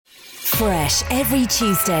Fresh every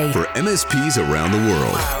Tuesday for MSPs around the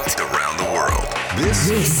world.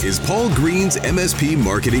 This is Paul Green's MSP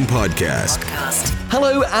Marketing Podcast.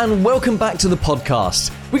 Hello and welcome back to the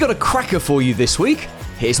podcast. We got a cracker for you this week.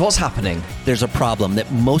 Here's what's happening. There's a problem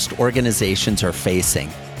that most organizations are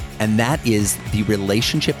facing, and that is the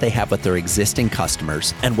relationship they have with their existing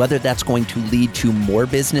customers and whether that's going to lead to more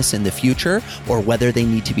business in the future or whether they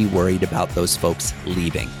need to be worried about those folks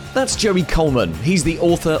leaving. That's Joey Coleman. He's the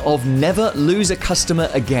author of Never Lose a Customer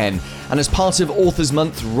Again. And as part of Authors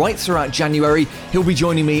Month right throughout January, he'll be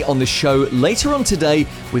joining me on the show later on today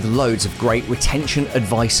with loads of great retention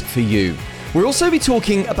advice for you. We'll also be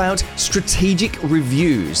talking about strategic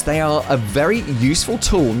reviews. They are a very useful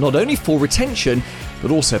tool, not only for retention,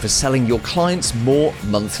 but also for selling your clients more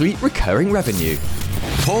monthly recurring revenue.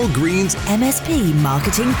 Paul Green's MSP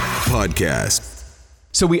Marketing Podcast.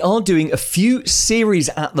 So we are doing a few series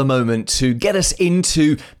at the moment to get us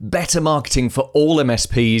into better marketing for all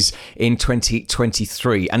MSPs in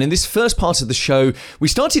 2023. And in this first part of the show, we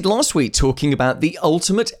started last week talking about the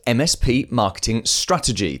ultimate MSP marketing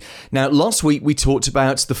strategy. Now, last week we talked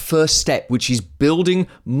about the first step, which is building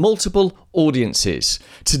multiple audiences.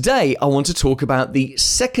 Today, I want to talk about the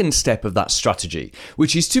second step of that strategy,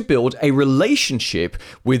 which is to build a relationship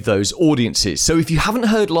with those audiences. So if you haven't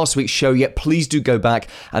heard last week's show yet, please do go back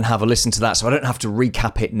and have a listen to that so I don't have to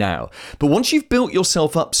recap it now. But once you've built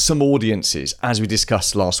yourself up some audiences, as we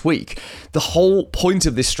discussed last week, the whole point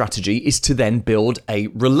of this strategy is to then build a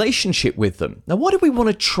relationship with them. Now, why do we want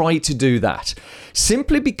to try to do that?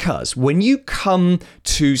 Simply because when you come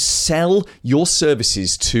to sell your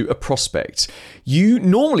services to a prospect, you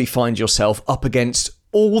normally find yourself up against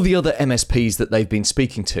all the other MSPs that they've been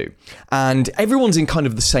speaking to. And everyone's in kind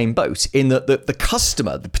of the same boat in that the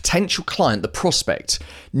customer, the potential client, the prospect,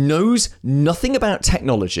 knows nothing about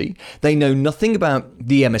technology. They know nothing about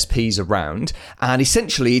the MSPs around. And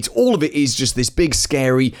essentially, all of it is just this big,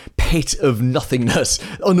 scary pit of nothingness,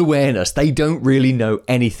 unawareness. They don't really know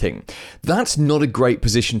anything. That's not a great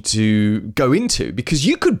position to go into because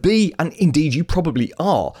you could be, and indeed you probably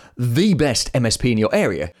are, the best MSP in your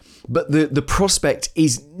area. But the prospect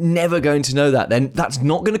is never going to know that. Then that's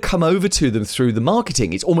not going to come over to them through the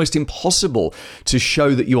marketing. It's almost impossible to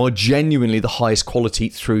show that you are genuinely the highest quality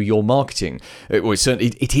through your marketing. Well,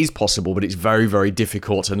 certainly it is possible, but it's very, very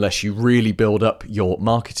difficult unless you really build up your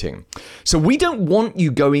marketing. So we don't want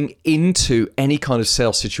you going into any kind of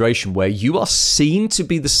sales situation where you are seen to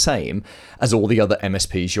be the same as all the other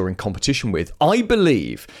MSPs you're in competition with. I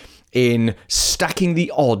believe in stacking the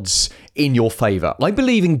odds in your favor. I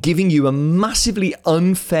believe in giving you a massively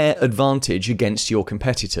unfair advantage against your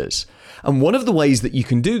competitors. And one of the ways that you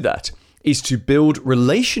can do that is to build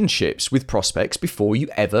relationships with prospects before you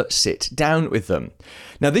ever sit down with them.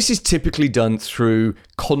 Now, this is typically done through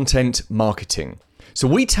content marketing. So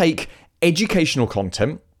we take educational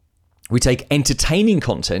content, we take entertaining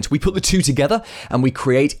content, we put the two together and we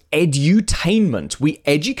create edutainment. We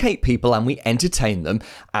educate people and we entertain them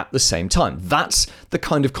at the same time. That's the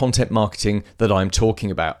kind of content marketing that I'm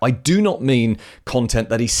talking about. I do not mean content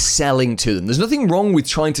that is selling to them. There's nothing wrong with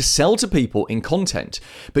trying to sell to people in content,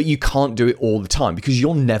 but you can't do it all the time because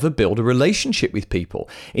you'll never build a relationship with people.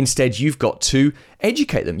 Instead, you've got to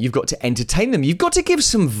educate them. You've got to entertain them. You've got to give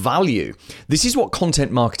some value. This is what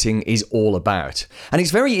content marketing is all about. And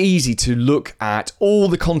it's very easy to look at all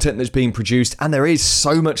the content that's being produced, and there is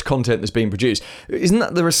so much content that's being produced. Isn't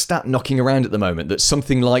that there a stat knocking around at the moment that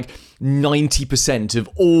something like 90% of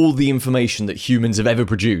all the information that humans have ever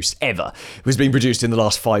produced, was being produced in the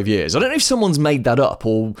last 5 years? I don't know if someone's made that up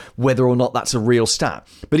or whether or not that's a real stat,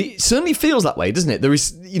 but it certainly feels that way, doesn't it? There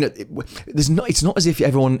is, it's not as if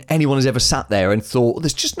anyone has ever sat there and thought,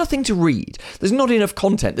 there's just nothing to read. There's not enough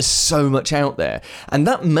content. There's so much out there. And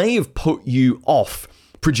that may have put you off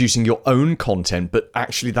producing your own content, but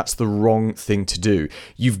actually that's the wrong thing to do.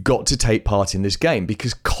 You've got to take part in this game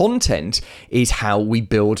because content is how we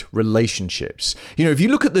build relationships. If you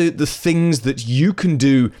look at the things that you can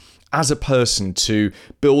do as a person to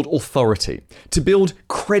build authority, to build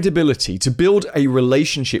credibility, to build a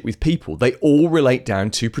relationship with people, they all relate down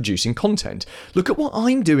to producing content. Look at what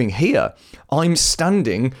I'm doing here. I'm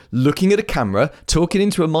standing, looking at a camera, talking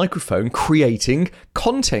into a microphone, creating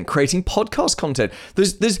content, creating podcast content.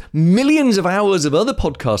 There's millions of hours of other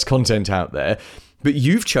podcast content out there But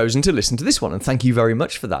you've chosen to listen to this one, and thank you very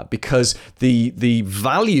much for that, because the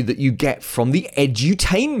value that you get from the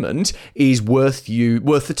edutainment is worth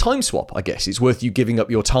the time swap, I guess. It's worth you giving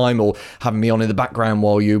up your time or having me on in the background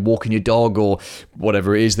while you're walking your dog or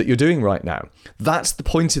whatever it is that you're doing right now. That's the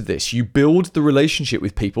point of this. You build the relationship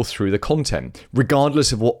with people through the content,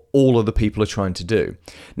 regardless of what all other people are trying to do.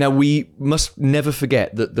 Now, we must never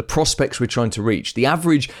forget that the prospects we're trying to reach, the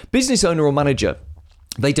average business owner or manager,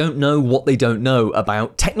 they don't know what they don't know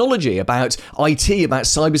about technology, about IT, about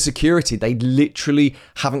cybersecurity. They literally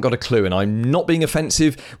haven't got a clue. And I'm not being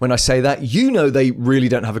offensive when I say that. You know they really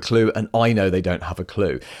don't have a clue, and I know they don't have a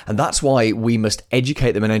clue. And that's why we must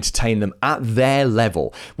educate them and entertain them at their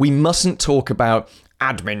level. We mustn't talk about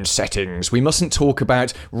admin settings. We mustn't talk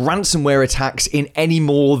about ransomware attacks in any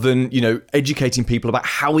more than, educating people about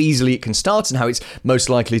how easily it can start and how it's most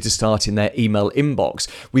likely to start in their email inbox.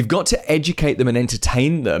 We've got to educate them and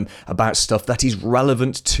entertain them about stuff that is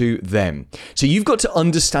relevant to them. So you've got to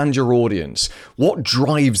understand your audience. What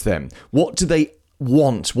drives them? What do they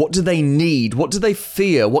want? What do they need? What do they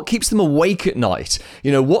fear? What keeps them awake at night?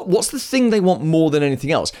 What's the thing they want more than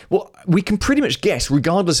anything else? Well, we can pretty much guess,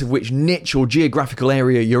 regardless of which niche or geographical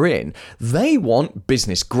area you're in. They want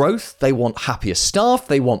business growth. They want happier staff.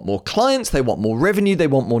 They want more clients. They want more revenue. They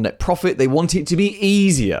want more net profit. They want it to be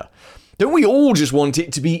easier. Don't we all just want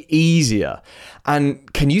it to be easier?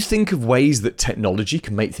 And can you think of ways that technology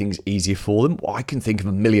can make things easier for them? Well, I can think of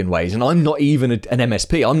a million ways, and I'm not even an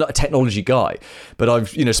MSP. I'm not a technology guy, but I've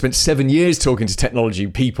spent 7 years talking to technology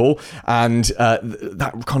people, and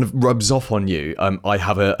that kind of rubs off on you. I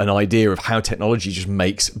have an idea of how technology just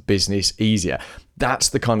makes business easier. That's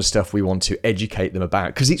the kind of stuff we want to educate them about,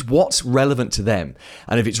 because it's what's relevant to them.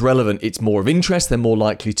 And if it's relevant, it's more of interest, they're more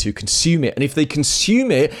likely to consume it. And if they consume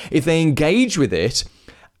it, if they engage with it,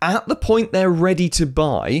 at the point they're ready to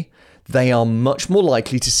buy, they are much more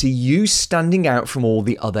likely to see you standing out from all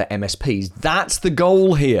the other MSPs. That's the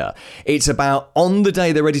goal here. It's about on the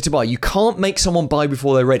day they're ready to buy. You can't make someone buy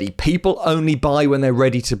before they're ready. People only buy when they're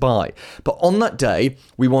ready to buy. But on that day,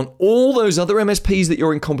 we want all those other MSPs that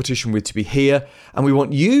you're in competition with to be here, and we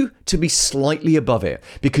want you to be slightly above it,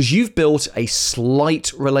 because you've built a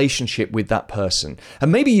slight relationship with that person.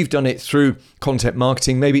 And maybe you've done it through content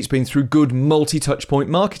marketing. Maybe it's been through good multi-touch point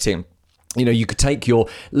marketing. You could take your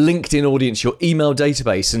LinkedIn audience, your email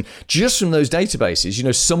database, and just from those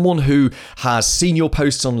databases, someone who has seen your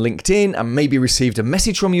posts on LinkedIn and maybe received a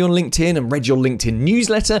message from you on LinkedIn and read your LinkedIn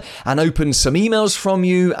newsletter and opened some emails from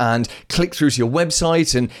you and clicked through to your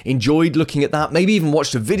website and enjoyed looking at that, maybe even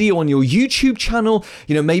watched a video on your YouTube channel,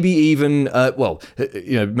 maybe even,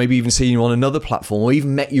 maybe even seen you on another platform or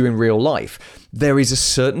even met you in real life. There is a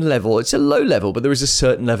certain level, it's a low level, but there is a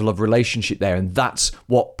certain level of relationship there, and that's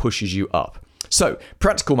what pushes you up. So,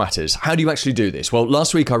 practical matters. How do you actually do this? Well,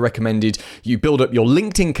 last week I recommended you build up your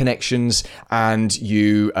LinkedIn connections and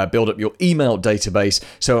you build up your email database.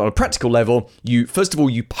 So on a practical level, first of all,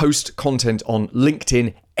 you post content on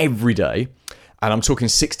LinkedIn every day. And I'm talking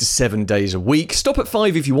 6 to 7 days a week. Stop at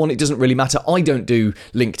 5 if you want. It doesn't really matter. I don't do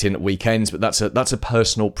LinkedIn at weekends, but that's a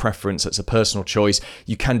personal preference. That's a personal choice.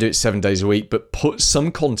 You can do it 7 days a week, but put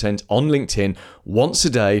some content on LinkedIn once a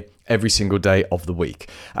day, every single day of the week.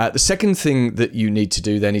 The second thing that you need to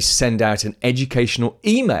do then is send out an educational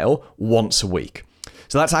email once a week.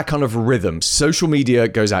 So that's our kind of rhythm. Social media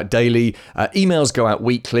goes out daily, emails go out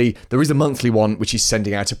weekly. There is a monthly one, which is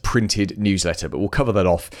sending out a printed newsletter, but we'll cover that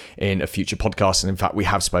off in a future podcast. And in fact, we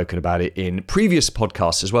have spoken about it in previous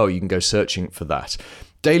podcasts as well. You can go searching for that.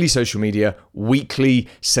 Daily social media, weekly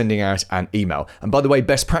sending out an email. And by the way,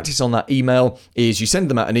 best practice on that email is you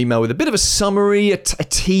send them out an email with a bit of a summary, a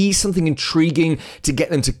tease, something intriguing to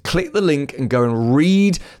get them to click the link and go and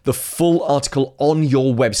read the full article on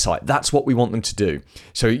your website. That's what we want them to do.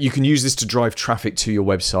 So you can use this to drive traffic to your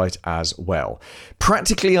website as well.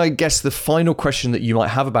 Practically, I guess the final question that you might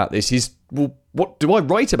have about this is, well, what do I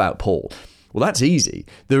write about, Paul? Well, that's easy.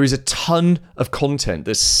 There is a ton of content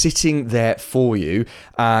that's sitting there for you,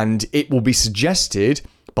 and it will be suggested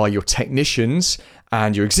by your technicians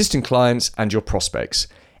and your existing clients and your prospects.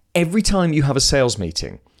 Every time you have a sales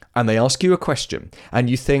meeting and they ask you a question and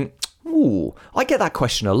you think, ooh, I get that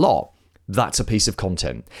question a lot. That's a piece of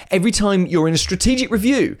content. Every time you're in a strategic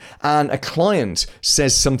review and a client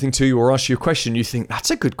says something to you or asks you a question, you think,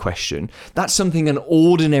 that's a good question. That's something an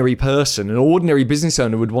ordinary person, an ordinary business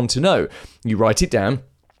owner would want to know. You write it down.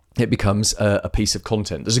 it becomes a piece of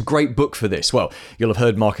content. There's a great book for this. Well, you'll have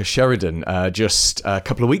heard Marcus Sheridan just a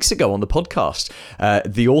couple of weeks ago on the podcast,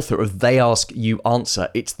 the author of They Ask, You Answer.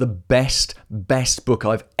 It's the best book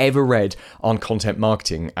I've ever read on content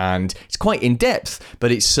marketing, and it's quite in depth,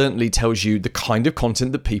 but it certainly tells you the kind of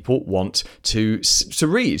content that people want to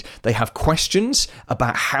read. They have questions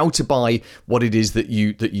about how to buy what it is that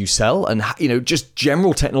you sell, and just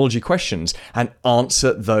general technology questions, and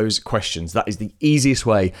answer those questions. That is the easiest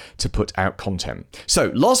way to put out content.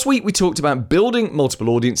 So last week we talked about building multiple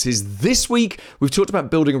audiences. This week we've talked about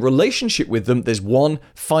building a relationship with them. There's one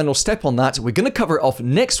final step on that. We're going to cover it off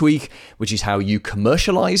next week, which is how you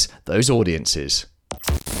commercialize those audiences.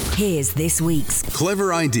 Here's this week's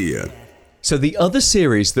Clever idea. So the other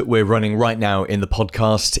series that we're running right now in the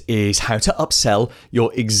podcast is how to upsell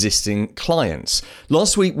your existing clients.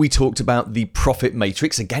 Last week we talked about the profit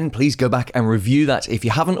matrix. Again, please go back and review that if you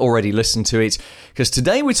haven't already listened to it, because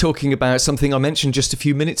today we're talking about something I mentioned just a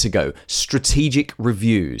few minutes ago, strategic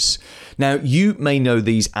reviews. Now, you may know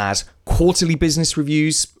these as quarterly business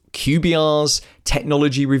reviews, QBRs,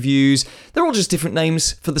 technology reviews. They're all just different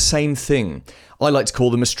names for the same thing. I like to call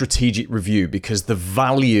them a strategic review because the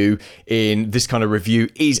value in this kind of review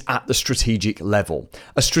is at the strategic level.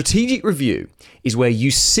 A strategic review is where you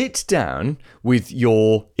sit down with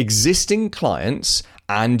your existing clients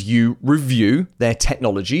and you review their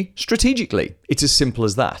technology strategically. It's as simple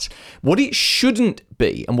as that. What it shouldn't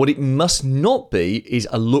be and what it must not be is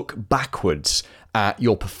a look backwards at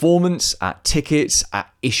your performance, at tickets,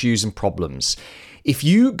 at issues and problems. If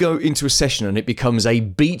you go into a session and it becomes a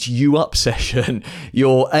beat you up session,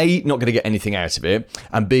 you're A, not going to get anything out of it,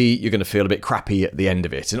 and B, you're going to feel a bit crappy at the end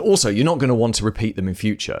of it. And also, you're not going to want to repeat them in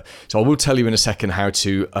future. So I will tell you in a second how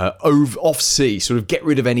to sort of get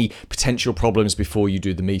rid of any potential problems before you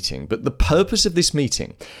do the meeting. But the purpose of this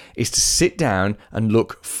meeting is to sit down and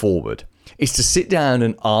look forward. It's to sit down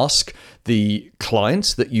and ask the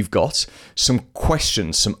clients that you've got some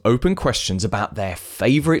questions, some open questions about their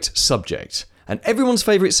favorite subject. And everyone's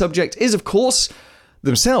favorite subject is, of course,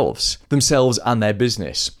 themselves and their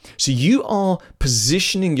business. So you are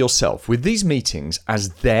positioning yourself with these meetings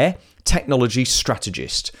as their technology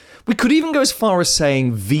strategist. We could even go as far as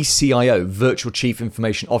saying VCIO, Virtual Chief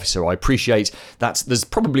Information Officer. I appreciate that there's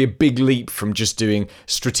probably a big leap from just doing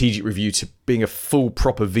strategic review to being a full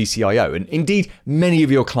proper VCIO. And indeed, many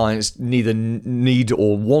of your clients neither need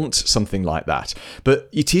or want something like that. But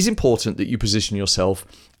it is important that you position yourself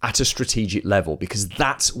at a strategic level, because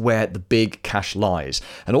that's where the big cash lies.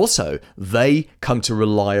 And also, they come to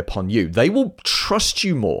rely upon you. They will trust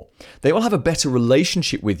you more. They will have a better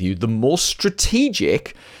relationship with you the more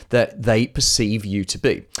strategic that they perceive you to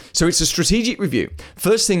be. So it's a strategic review.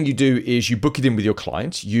 First thing you do is you book it in with your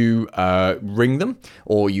client. You ring them,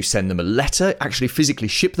 or you send them a letter, actually physically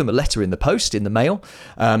ship them a letter in the post, in the mail,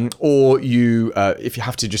 or you, if you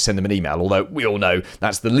have to, just send them an email, although we all know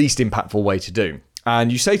that's the least impactful way to do.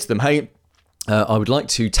 And you say to them, hey, I would like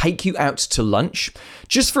to take you out to lunch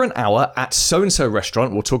just for an hour at so-and-so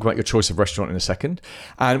restaurant. We'll talk about your choice of restaurant in a second.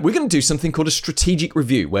 And we're going to do something called a strategic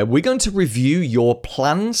review, where we're going to review your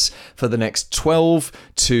plans for the next 12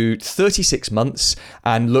 to 36 months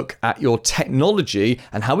and look at your technology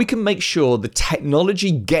and how we can make sure the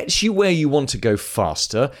technology gets you where you want to go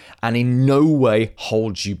faster and in no way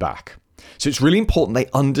holds you back. So it's really important they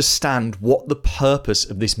understand what the purpose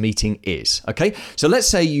of this meeting is, okay? So let's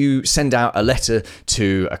say you send out a letter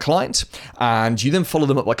to a client and you then follow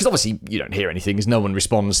them up, because obviously you don't hear anything because no one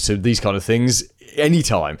responds to these kind of things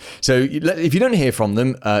anytime. So if you don't hear from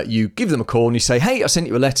them, you give them a call and you say, hey, I sent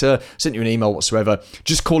you a letter, sent you an email whatsoever,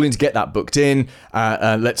 just call in to get that booked in,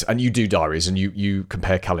 and you do diaries and you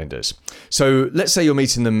compare calendars. So let's say you're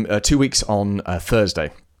meeting them 2 weeks on Thursday.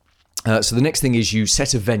 So the next thing is you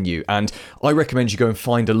set a venue, and I recommend you go and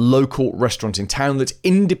find a local restaurant in town that's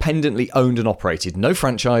independently owned and operated. No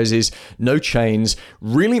franchises, no chains.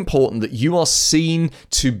 Really important that you are seen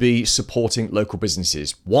to be supporting local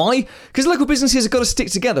businesses. Why? Because local businesses have got to stick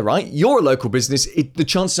together, right? You're a local business. The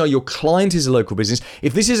chances are your client is a local business.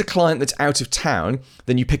 If this is a client that's out of town,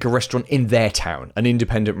 then you pick a restaurant in their town, an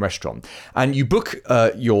independent restaurant. And you book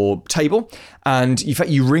your table, and in fact,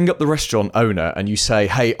 you ring up the restaurant owner and you say,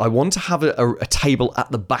 hey, I want to have a table at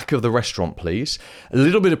the back of the restaurant, please. A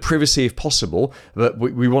little bit of privacy if possible, but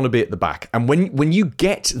we want to be at the back. And when you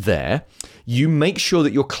get there, you make sure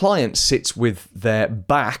that your client sits with their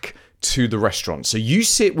back to the restaurant. So you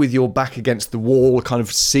sit with your back against the wall, kind of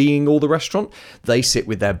seeing all the restaurant. They sit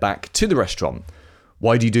with their back to the restaurant.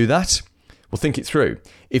 Why do you do that? Well, think it through.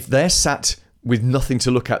 If they're sat with nothing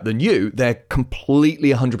to look at than you, they're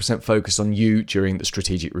completely 100% focused on you during the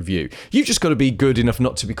strategic review. You've just got to be good enough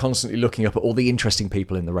not to be constantly looking up at all the interesting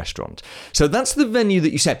people in the restaurant. So that's the venue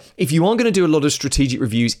that you set. If you are going to do a lot of strategic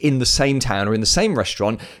reviews in the same town or in the same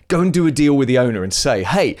restaurant, go and do a deal with the owner and say,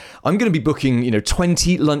 hey, I'm going to be booking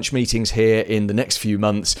 20 lunch meetings here in the next few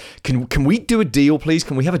months. Can we do a deal, please?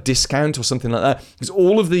 Can we have a discount or something like that? Because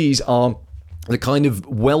all of these are the kind of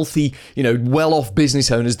wealthy, well-off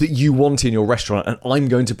business owners that you want in your restaurant, and I'm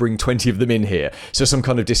going to bring 20 of them in here. So some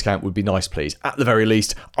kind of discount would be nice, please. At the very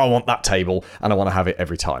least, I want that table, and I want to have it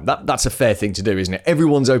every time. That's a fair thing to do, isn't it?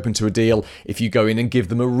 Everyone's open to a deal if you go in and give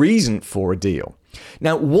them a reason for a deal.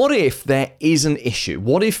 Now, what if there is an issue?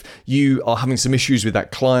 What if you are having some issues with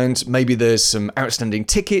that client? Maybe there's some outstanding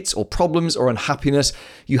tickets or problems or unhappiness.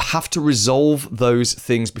 You have to resolve those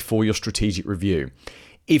things before your strategic review.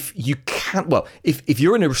 If you can't, if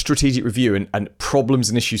you're in a strategic review and problems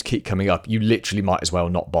and issues keep coming up, you literally might as well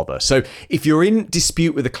not bother. So if you're in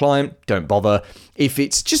dispute with a client, don't bother. If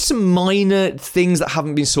it's just some minor things that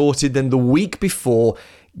haven't been sorted, then the week before,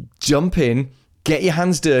 jump in, get your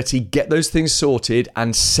hands dirty, get those things sorted,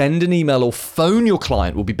 and send an email or phone your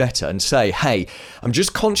client will be better and say, hey, I'm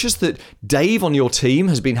just conscious that Dave on your team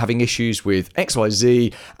has been having issues with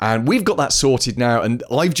XYZ, and we've got that sorted now, and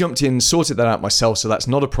I've jumped in and sorted that out myself, so that's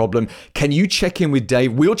not a problem. Can you check in with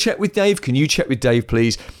Dave? We'll check with Dave. Can you check with Dave,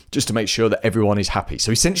 please? Just to make sure that everyone is happy.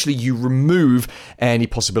 So essentially you remove any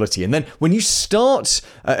possibility. And then when you start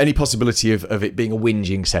any possibility of it being a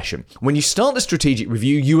whinging session, when you start the strategic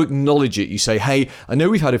review, you acknowledge it. You say, hey, I know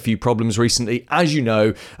we've had a few problems recently. As you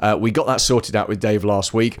know, we got that sorted out with Dave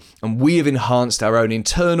last week, and we have enhanced our own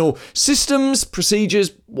internal systems,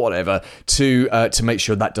 procedures, whatever, to make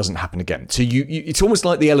sure that doesn't happen again. So it's almost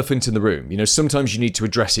like the elephant in the room. Sometimes you need to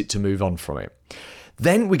address it to move on from it.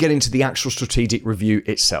 Then we get into the actual strategic review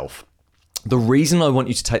itself. The reason I want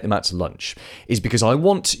you to take them out to lunch is because I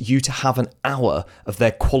want you to have an hour of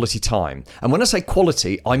their quality time. And when I say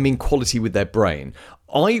quality, I mean quality with their brain.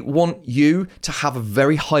 I want you to have a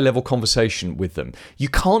very high-level conversation with them. You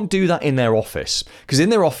can't do that in their office, because in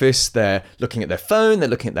their office, they're looking at their phone, they're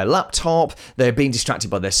looking at their laptop, they're being distracted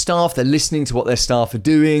by their staff, they're listening to what their staff are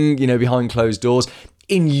doing, behind closed doors.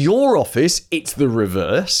 In your office, it's the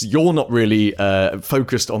reverse. You're not really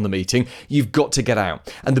focused on the meeting. You've got to get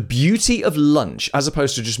out. And the beauty of lunch, as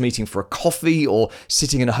opposed to just meeting for a coffee or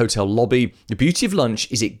sitting in a hotel lobby, the beauty of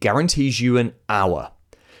lunch is it guarantees you an hour.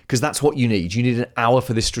 Because that's what you need. You need an hour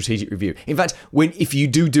for this strategic review. In fact, if you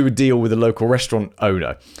do a deal with a local restaurant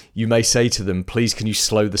owner, you may say to them, please, can you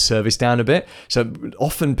slow the service down a bit? So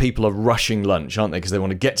often people are rushing lunch, aren't they? Because they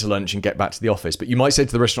want to get to lunch and get back to the office. But you might say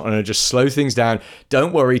to the restaurant owner, just slow things down.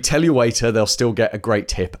 Don't worry, tell your waiter, they'll still get a great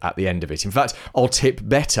tip at the end of it. In fact, I'll tip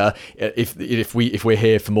better if we're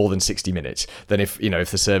here for more than 60 minutes than if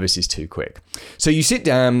the service is too quick. So you sit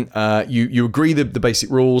down, you agree the basic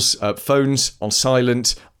rules, phones on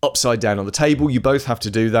silent, upside down on the table. You both have to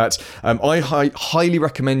do that. I highly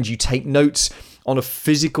recommend you take notes on a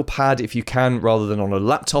physical pad if you can, rather than on a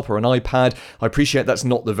laptop or an iPad. I appreciate that's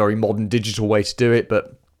not the very modern digital way to do it,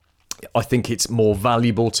 but I think it's more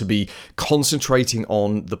valuable to be concentrating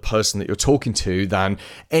on the person that you're talking to than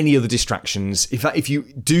any other distractions. In fact, if you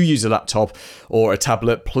do use a laptop or a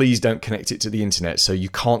tablet, please don't connect it to the internet so you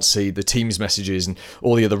can't see the Teams messages and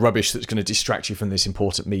all the other rubbish that's going to distract you from this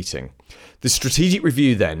important meeting. The strategic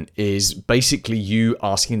review then is basically you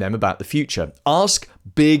asking them about the future. Ask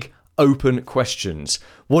big, open questions.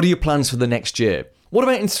 What are your plans for the next year? What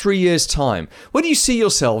about in 3 years' time? Where do you see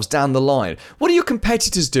yourselves down the line? What are your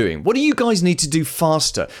competitors doing? What do you guys need to do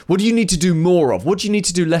faster? What do you need to do more of? What do you need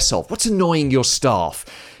to do less of? What's annoying your staff?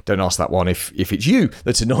 Don't ask that one if it's you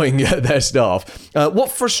that's annoying their staff.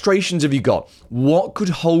 What frustrations have you got? What could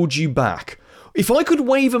hold you back? If I could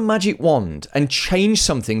wave a magic wand and change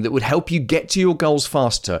something that would help you get to your goals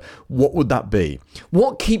faster, what would that be?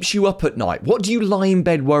 What keeps you up at night? What do you lie in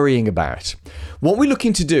bed worrying about? What we're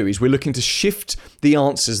looking to do is we're looking to shift the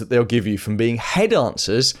answers that they'll give you from being head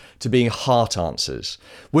answers to being heart answers.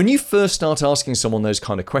 When you first start asking someone those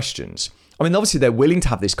kind of questions, obviously they're willing to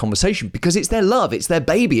have this conversation because it's their love, it's their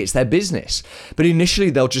baby, it's their business. But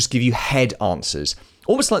initially they'll just give you head answers.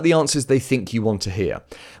 Almost like the answers they think you want to hear.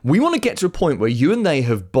 We want to get to a point where you and they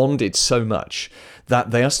have bonded so much that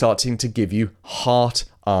they are starting to give you heart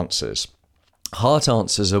answers. heart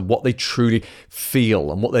answers are what they truly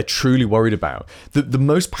feel and what they're truly worried about. The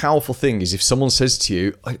most powerful thing is if someone says to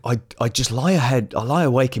you, I just lie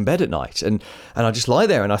awake in bed at night and I just lie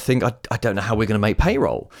there and I think, I don't know how we're going to make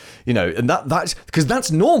payroll, and that's because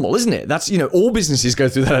that's normal, isn't it? That's, all businesses go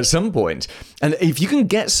through that at some point. And if you can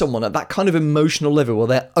get someone at that kind of emotional level where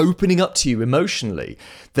they're opening up to you emotionally,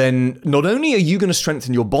 then not only are you going to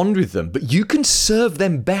strengthen your bond with them, but you can serve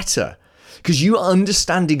them better, because you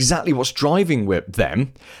understand exactly what's driving with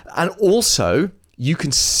them, and also you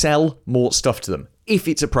can sell more stuff to them if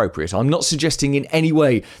it's appropriate. I'm not suggesting in any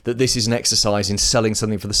way that this is an exercise in selling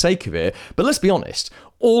something for the sake of it, but let's be honest,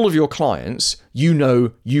 all of your clients,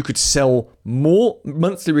 you could sell more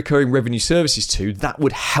monthly recurring revenue services to that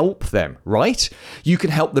would help them, right? You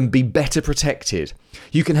can help them be better protected.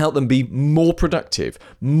 You can help them be more productive,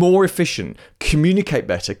 more efficient, communicate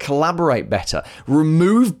better, collaborate better,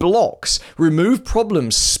 remove blocks, remove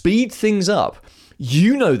problems, speed things up.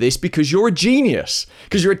 You know this because you're a genius,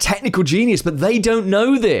 because you're a technical genius, but they don't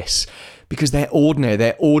know this because they're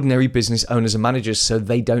ordinary business owners and managers, so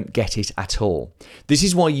they don't get it at all. This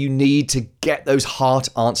is why you need to get those heart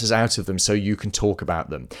answers out of them so you can talk about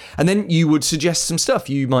them. And then you would suggest some stuff.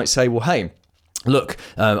 You might say, well, hey, look,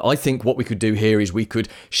 I think what we could do here is we could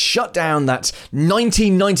shut down that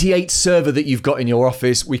 1998 server that you've got in your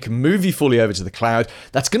office. We can move you fully over to the cloud.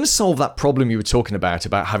 That's going to solve that problem you were talking about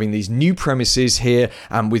having these new premises here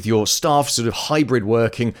and with your staff sort of hybrid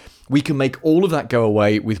working. We can make all of that go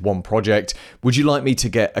away with one project. Would you like me to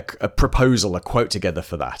get a proposal, a quote together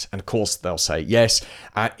for that? And of course, they'll say yes.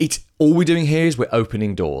 All we're doing here is we're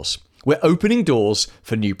opening doors. We're opening doors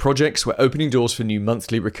for new projects. We're opening doors for new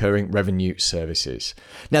monthly recurring revenue services.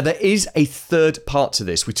 Now, there is a third part to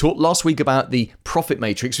this. We talked last week about the profit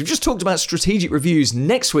matrix. We've just talked about strategic reviews.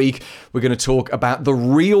 Next week, we're going to talk about the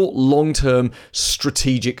real long-term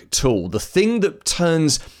strategic tool, the thing that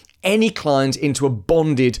turns any client into a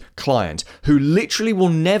bonded client who literally will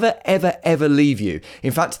never, ever, ever leave you.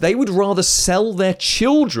 In fact, they would rather sell their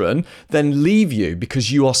children than leave you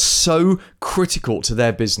because you are so critical to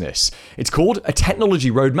their business. It's called a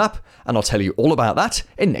technology roadmap, and I'll tell you all about that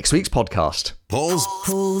in next week's podcast.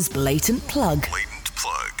 Paul's blatant plug.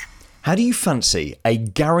 How do you fancy a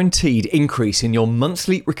guaranteed increase in your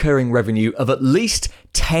monthly recurring revenue of at least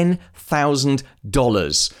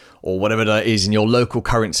 $10,000 or whatever that is in your local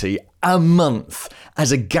currency a month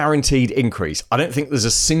as a guaranteed increase? I don't think there's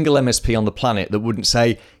a single MSP on the planet that wouldn't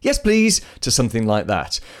say, yes, please, to something like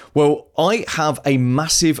that. Well, I have a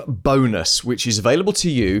massive bonus which is available to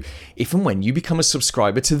you if and when you become a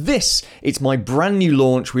subscriber to this. It's my brand new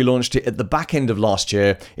launch. We launched it at the back end of last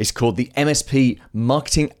year. It's called the MSP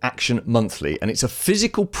Marketing Action Monthly, and it's a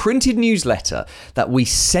physical printed newsletter that we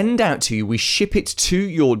send out to you. We ship it to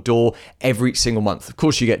your door every single month. Of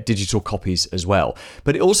course, you get digital copies as well,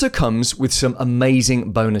 but it also comes with some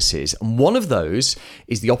amazing bonuses. And one of those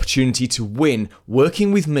is the opportunity to win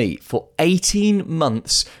working with me for 18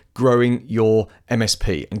 months growing your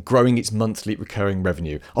MSP and growing its monthly recurring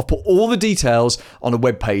revenue. I'll put all the details on a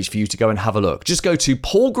webpage for you to go and have a look. Just go to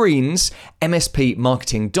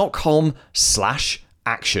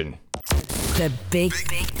paulgreensmspmarketing.com/action. The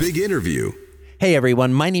Big interview. Hey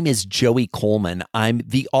everyone, my name is Joey Coleman. I'm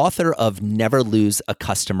the author of Never Lose a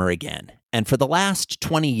Customer Again. And for the last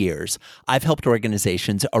 20 years, I've helped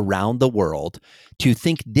organizations around the world to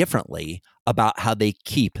think differently about how they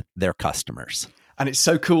keep their customers. And it's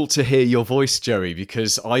so cool to hear your voice, Joey,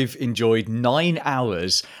 because I've enjoyed 9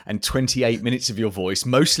 hours and 28 minutes of your voice,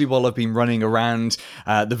 mostly while I've been running around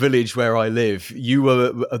the village where I live. You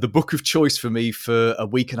were the book of choice for me for a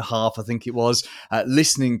week and a half, I think it was,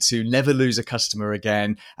 listening to Never Lose a Customer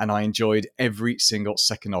Again, and I enjoyed every single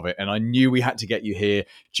second of it. And I knew we had to get you here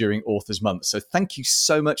during Authors Month. So thank you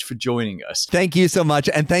so much for joining us. Thank you so much.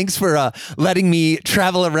 And thanks for letting me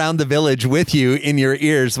travel around the village with you in your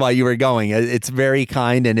ears while you were going. It's very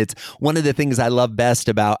kind. And it's one of the things I love best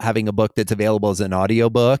about having a book that's available as an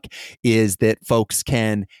audiobook is that folks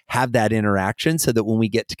can have that interaction so that when we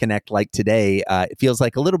get to connect like today, it feels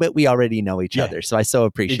like a little bit we already know each other. So I so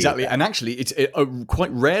appreciate that. And actually, it's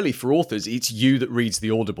quite rarely for authors, it's you that reads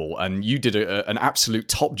the Audible, and you did an absolute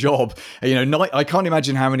top job. I can't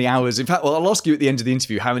imagine how many hours. In fact, I'll ask you at the end of the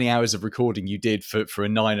interview how many hours of recording you did for a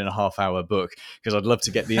 9.5 hour book, because I'd love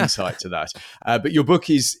to get the insight to that. But your book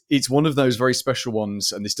it's one of those very special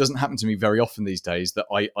ones, and this doesn't happen to me very often these days, that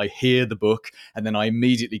I hear the book and then I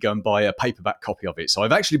immediately go and buy a paperback copy of it. So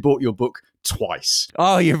I've actually bought your book twice.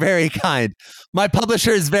 Oh, you're very kind. My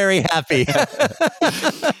publisher is very happy.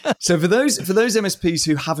 So for those MSPs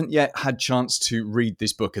who haven't yet had chance to read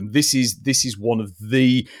this book, and this is one of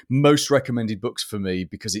the most recommended books for me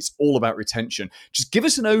because it's all about retention. Just give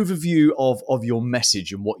us an overview of your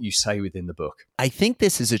message and what you say within the book. I think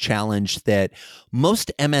this is a challenge that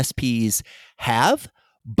most MSPs have,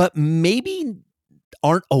 but maybe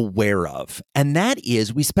aren't aware of. And that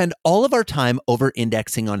is we spend all of our time over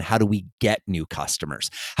indexing on how do we get new customers?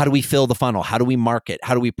 How do we fill the funnel? How do we market?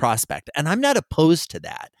 How do we prospect? And I'm not opposed to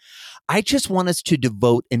that. I just want us to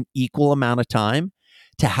devote an equal amount of time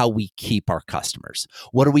to how we keep our customers.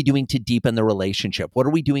 What are we doing to deepen the relationship? What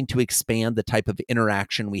are we doing to expand the type of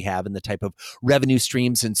interaction we have and the type of revenue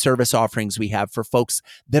streams and service offerings we have for folks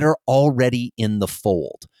that are already in the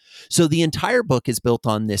fold? So the entire book is built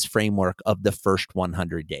on this framework of the first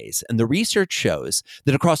 100 days. And the research shows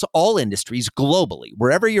that across all industries globally,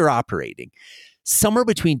 wherever you're operating, somewhere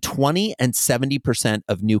between 20 and 70%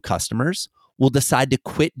 of new customers will decide to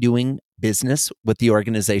quit doing business with the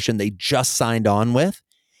organization they just signed on with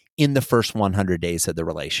in the first 100 days of the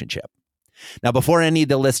relationship. Now, before any of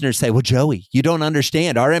the listeners say, well, Joey, you don't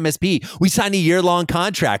understand. Our MSP, we signed a year-long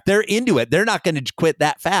contract. They're into it. They're not going to quit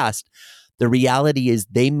that fast. The reality is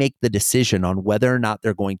they make the decision on whether or not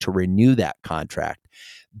they're going to renew that contract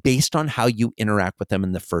based on how you interact with them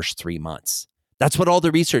in the first 3 months. That's what all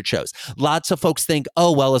the research shows. Lots of folks think,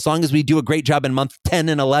 oh, well, as long as we do a great job in month 10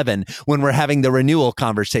 and 11, when we're having the renewal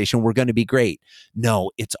conversation, we're going to be great. No,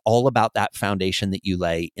 it's all about that foundation that you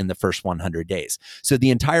lay in the first 100 days. So the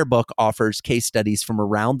entire book offers case studies from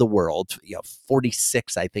around the world,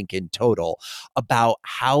 46, I think, in total, about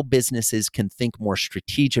how businesses can think more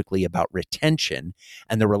strategically about retention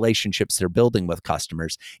and the relationships they're building with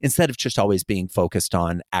customers instead of just always being focused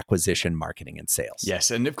on acquisition, marketing, and sales. Yes,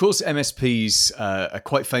 and of course, MSPs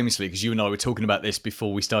quite famously, because you and I were talking about this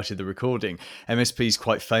before we started the recording, MSPs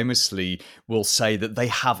quite famously will say that they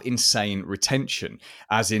have insane retention,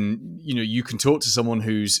 as in, you can talk to someone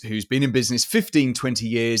who's been in business 15, 20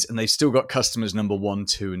 years and they've still got customers number 1,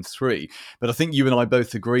 2, and 3. But I think you and I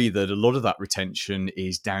both agree that a lot of that retention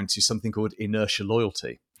is down to something called inertia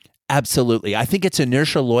loyalty. Absolutely. I think it's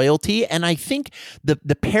inertia loyalty. And I think the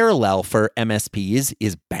parallel for MSPs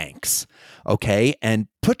is banks. Okay. And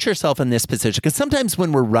put yourself in this position, because sometimes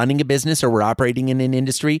when we're running a business or we're operating in an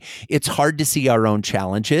industry, it's hard to see our own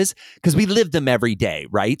challenges because we live them every day,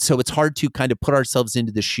 right? So it's hard to kind of put ourselves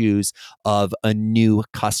into the shoes of a new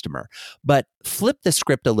customer. But flip the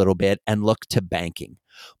script a little bit and look to banking.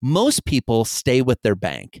 Most people stay with their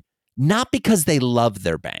bank, not because they love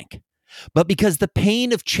their bank, but because the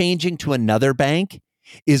pain of changing to another bank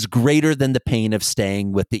is greater than the pain of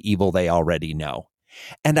staying with the evil they already know.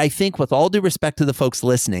 And I think, with all due respect to the folks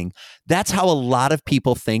listening, that's how a lot of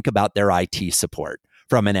people think about their IT support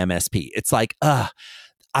from an MSP. It's like,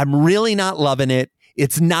 I'm really not loving it.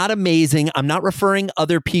 It's not amazing. I'm not referring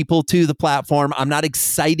other people to the platform. I'm not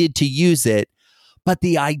excited to use it. But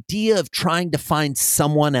the idea of trying to find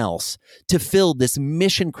someone else to fill this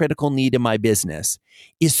mission critical need in my business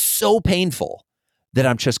is so painful that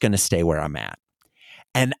I'm just going to stay where I'm at.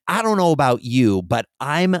 And I don't know about you, but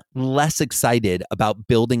I'm less excited about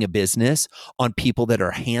building a business on people that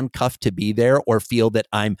are handcuffed to be there or feel that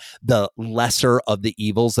I'm the lesser of the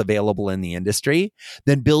evils available in the industry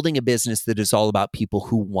than building a business that is all about people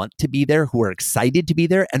who want to be there, who are excited to be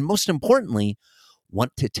there, and most importantly,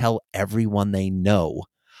 want to tell everyone they know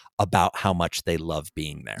about how much they love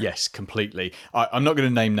being there. Yes, completely. I'm not going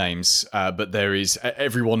to name names, but there is,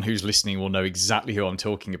 everyone who's listening will know exactly who I'm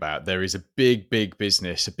talking about. There is a big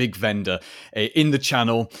business, a big vendor in the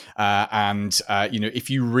channel. If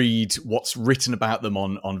you read what's written about them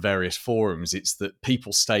on various forums, it's that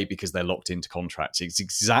people stay because they're locked into contracts. It's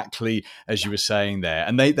exactly as you were saying there.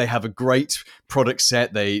 And they have a great product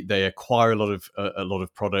set. They acquire a lot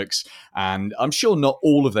of products. And I'm sure not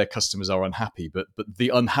all of their customers are unhappy, but the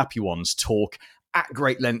unhappy ones talk at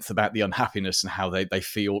great length about the unhappiness and how they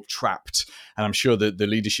feel trapped. And I'm sure that the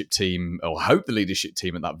leadership team, or hope the leadership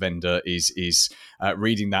team at that vendor is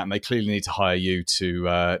reading that, and they clearly need to hire you to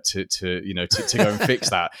go and fix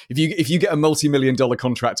that. If you get a multi-million-dollar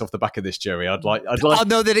contract off the back of this, Jerry, I'd like. I'll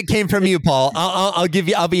know that it came from you, Paul.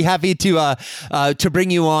 I'll be happy to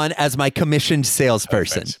bring you on as my commissioned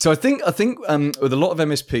salesperson. Perfect. So I think with a lot of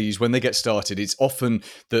MSPs, when they get started, it's often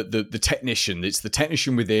the technician. It's the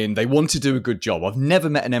technician within. They want to do a good job. job. I've never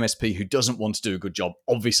met an MSP who doesn't want to do a good job.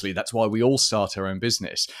 Obviously, that's why we all start our own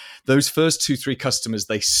business. Those first 2-3 customers,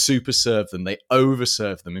 they super serve them, they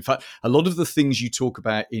overserve them. In fact, a lot of the things you talk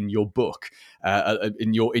about in your book,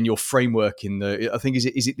 in your framework, I think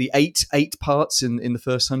is it the eight parts in the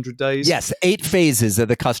first 100 days? Yes, 8 phases of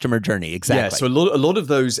the customer journey. Exactly. Yeah, so a lot of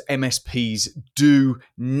those MSPs do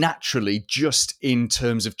naturally, just in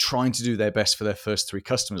terms of trying to do their best for their first 3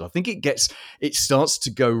 customers. I think it starts to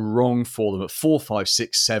go wrong for them at 4, 5,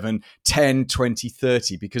 6, 7, 10, 20,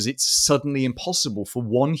 30, because it's suddenly impossible for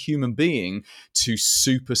one human being to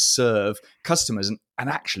super serve customers and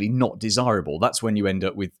actually not desirable. That's when you end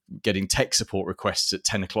up with getting tech support requests at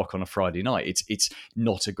 10 o'clock on a Friday night. It's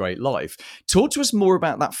not a great life. Talk to us more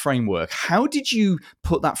about that framework. How did you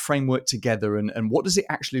put that framework together, and what does it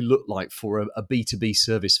actually look like for a B2B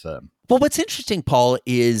service firm? Well, what's interesting, Paul,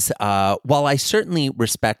 is while I certainly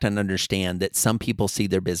respect and understand that some people see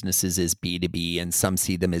their businesses as B2B and some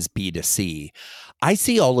see them as B2C, I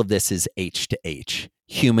see all of this as H to H,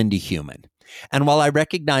 human to human. And while I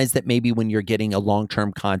recognize that maybe when you're getting a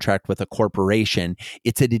long-term contract with a corporation,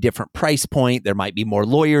 it's at a different price point, there might be more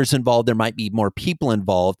lawyers involved, there might be more people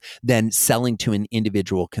involved than selling to an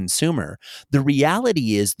individual consumer. The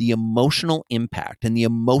reality is the emotional impact and the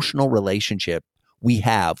emotional relationship we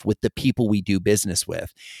have with the people we do business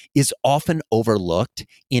with is often overlooked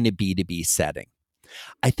in a B2B setting.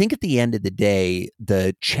 I think at the end of the day,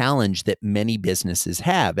 the challenge that many businesses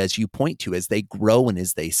have, as you point to, as they grow and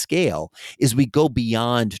as they scale, is we go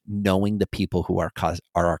beyond knowing the people who are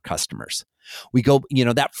our customers. We go,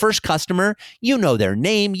 that first customer, their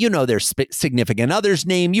name, their significant other's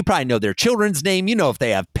name, you probably know their children's name, if they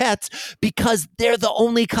have pets, because they're the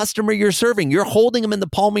only customer you're serving. You're holding them in the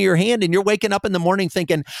palm of your hand and you're waking up in the morning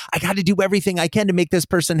thinking, I got to do everything I can to make this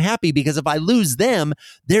person happy, because if I lose them,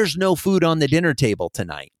 there's no food on the dinner table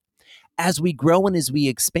tonight. As we grow and as we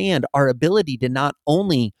expand, our ability to not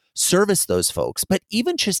only service those folks, but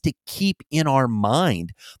even just to keep in our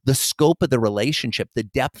mind the scope of the relationship, the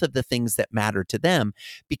depth of the things that matter to them,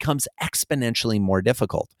 becomes exponentially more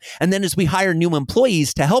difficult. And then as we hire new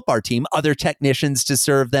employees to help our team, other technicians to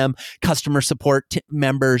serve them, customer support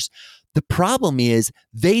members, the problem is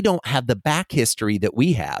they don't have the back history that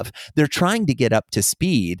we have. They're trying to get up to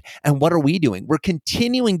speed. And what are we doing? We're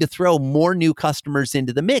continuing to throw more new customers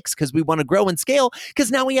into the mix because we want to grow and scale,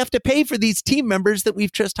 because now we have to pay for these team members that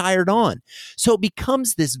we've just hired on. So it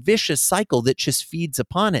becomes this vicious cycle that just feeds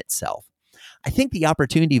upon itself. I think the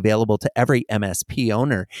opportunity available to every MSP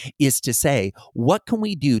owner is to say, what can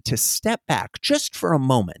we do to step back just for a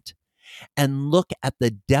moment and look at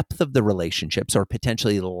the depth of the relationships, or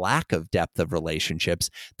potentially lack of depth of relationships,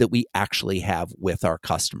 that we actually have with our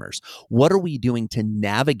customers? What are we doing to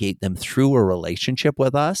navigate them through a relationship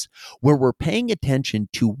with us where we're paying attention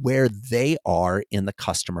to where they are in the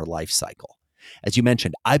customer life cycle? As you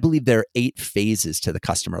mentioned, I believe there are 8 phases to the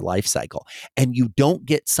customer life cycle, and you don't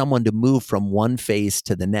get someone to move from one phase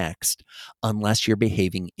to the next unless you're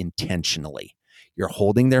behaving intentionally. You're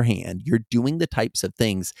holding their hand. You're doing the types of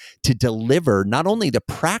things to deliver not only the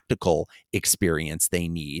practical experience they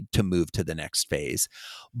need to move to the next phase,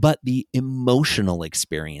 but the emotional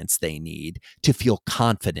experience they need to feel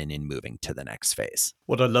confident in moving to the next phase.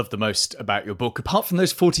 What I love the most about your book, apart from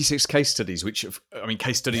those 46 case studies,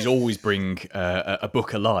 case studies always bring a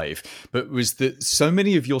book alive, but was that so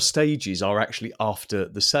many of your stages are actually after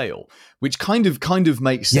the sale, which kind of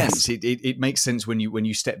makes sense. Yes. It makes sense when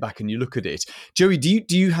you step back and you look at it. Joey,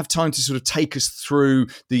 do you have time to sort of take us through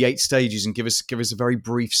the 8 stages and give us a very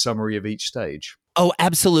brief summary of each stage? Oh,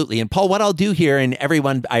 absolutely. And Paul, what I'll do here, and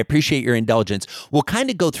everyone, I appreciate your indulgence, we'll kind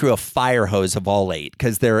of go through a fire hose of all 8,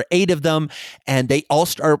 because there are 8 of them, and they all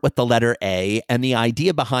start with the letter A. And the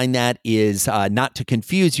idea behind that is not to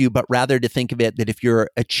confuse you, but rather to think of it that if you're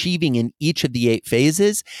achieving in each of the 8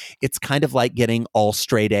 phases, it's kind of like getting all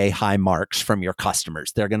straight A high marks from your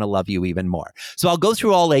customers. They're going to love you even more. So I'll go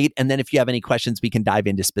through all 8, and then if you have any questions, we can dive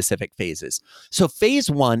into specific phases. So phase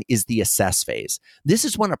 1 is the assess phase. This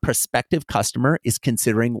is when a prospective customer is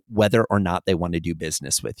considering whether or not they want to do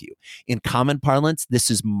business with you. In common parlance, this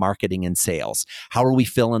is marketing and sales. How are we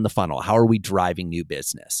filling the funnel? How are we driving new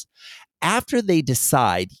business? After they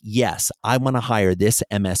decide, yes, I want to hire this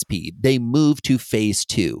MSP, they move to phase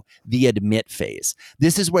 2, the admit phase.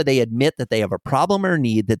 This is where they admit that they have a problem or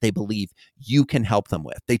need that they believe you can help them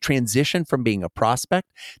with. They transition from being a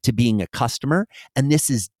prospect to being a customer, and this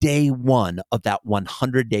is day 1 of that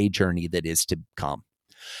 100-day journey that is to come.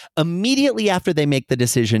 Immediately after they make the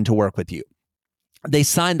decision to work with you, they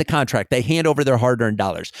sign the contract, they hand over their hard-earned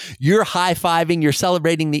dollars. You're high-fiving, you're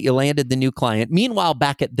celebrating that you landed the new client. Meanwhile,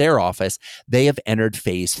 back at their office, they have entered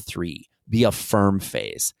phase 3, the affirm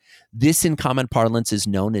phase. This, in common parlance, is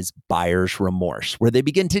known as buyer's remorse, where they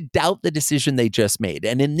begin to doubt the decision they just made.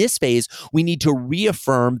 And in this phase, we need to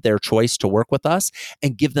reaffirm their choice to work with us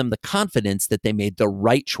and give them the confidence that they made the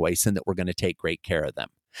right choice and that we're going to take great care of them.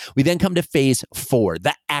 We then come to phase 4,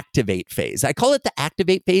 the activate phase. I call it the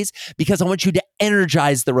activate phase because I want you to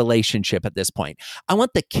energize the relationship at this point. I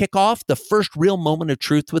want the kickoff, the first real moment of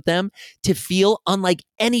truth with them, to feel unlike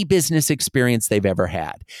any business experience they've ever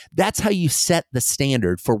had. That's how you set the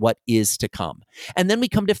standard for what is to come. And then we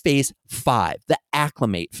come to phase 5, the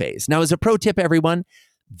acclimate phase. Now, as a pro tip, everyone,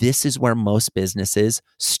 this is where most businesses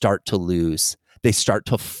start to lose. They start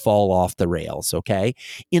to fall off the rails, okay?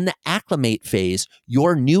 In the acclimate phase,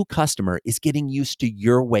 your new customer is getting used to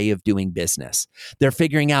your way of doing business. They're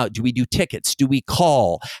figuring out, do we do tickets? Do we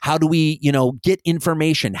call? How do we, get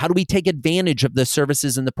information? How do we take advantage of the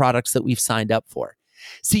services and the products that we've signed up for?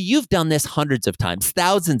 See, you've done this hundreds of times,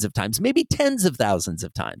 thousands of times, maybe tens of thousands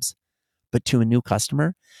of times. But to a new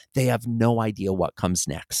customer, they have no idea what comes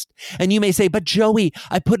next. And you may say, but Joey,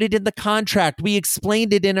 I put it in the contract. We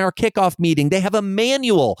explained it in our kickoff meeting. They have a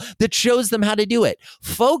manual that shows them how to do it.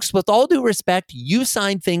 Folks, with all due respect, you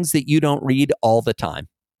sign things that you don't read all the time.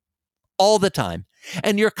 All the time.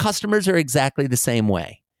 And your customers are exactly the same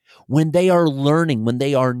way. When they are learning, when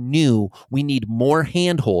they are new, we need more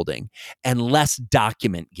hand-holding and less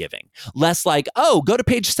document giving. Less like, oh, go to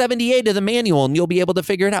page 78 of the manual and you'll be able to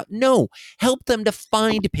figure it out. No, help them to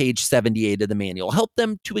find page 78 of the manual. Help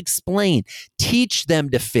them to explain. Teach them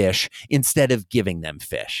to fish instead of giving them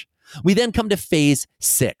fish. We then come to phase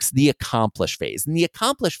 6, the accomplish phase. In the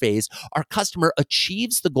accomplish phase, our customer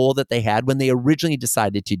achieves the goal that they had when they originally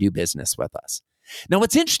decided to do business with us. Now,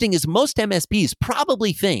 what's interesting is most MSPs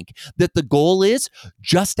probably think that the goal is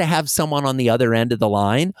just to have someone on the other end of the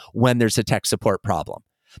line when there's a tech support problem.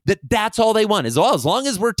 That's all they want. As long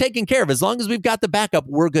as we're taken care of, as long as we've got the backup,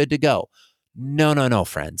 we're good to go. No,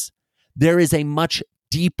 friends. There is a much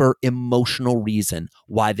deeper emotional reason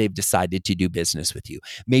why they've decided to do business with you.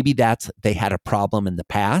 Maybe that's they had a problem in the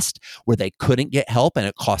past where they couldn't get help and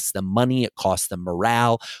it costs them money, it costs them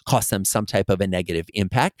morale, costs them some type of a negative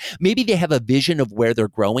impact. Maybe they have a vision of where they're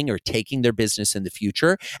growing or taking their business in the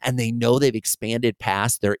future and they know they've expanded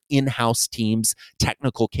past their in-house team's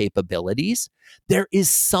technical capabilities. There is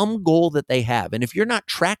some goal that they have. And if you're not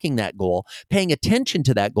tracking that goal, paying attention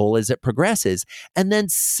to that goal as it progresses, and then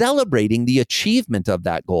celebrating the achievement of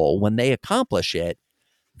that goal when they accomplish it,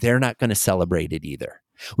 they're not going to celebrate it either.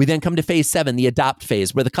 We then come to phase 7, the adopt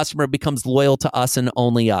phase, where the customer becomes loyal to us and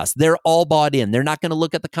only us. They're all bought in. They're not going to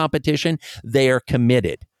look at the competition. They are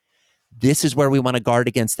committed. This is where we want to guard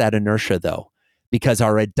against that inertia, though, because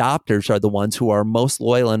our adopters are the ones who are most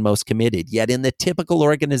loyal and most committed. Yet in the typical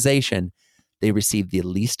organization, they receive the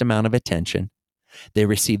least amount of attention. They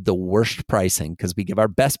receive the worst pricing because we give our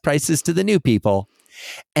best prices to the new people.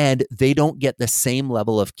 And they don't get the same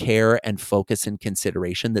level of care and focus and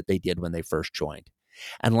consideration that they did when they first joined.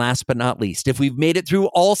 And last but not least, if we've made it through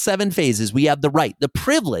all 7 phases, we have the right, the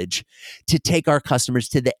privilege to take our customers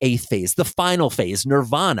to the 8th phase, the final phase,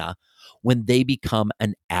 nirvana, when they become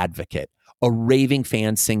an advocate. A raving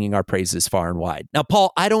fan singing our praises far and wide. Now,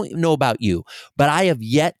 Paul, I don't know about you, but I have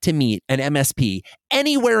yet to meet an MSP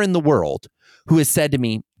anywhere in the world who has said to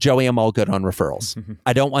me, Joey, I'm all good on referrals.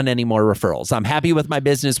 I don't want any more referrals. I'm happy with my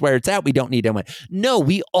business where it's at. We don't need anyone. No,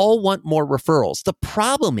 we all want more referrals. The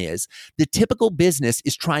problem is the typical business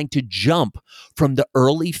is trying to jump from the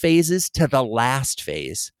early phases to the last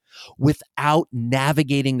phase without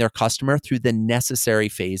navigating their customer through the necessary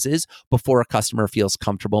phases before a customer feels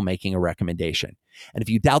comfortable making a recommendation. And if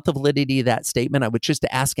you doubt the validity of that statement, I would just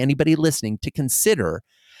ask anybody listening to consider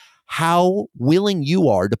how willing you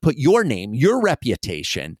are to put your name, your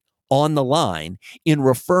reputation on the line in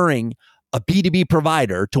referring a B2B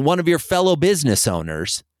provider to one of your fellow business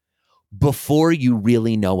owners before you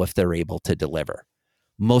really know if they're able to deliver.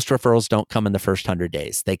 Most referrals don't come in the first 100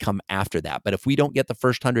 days. They come after that. But if we don't get the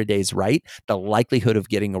first 100 days right, the likelihood of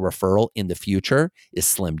getting a referral in the future is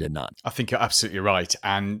slim to none. I think you're absolutely right.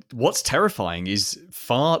 And what's terrifying is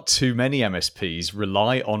far too many MSPs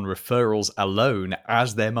rely on referrals alone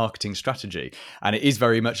as their marketing strategy. And it is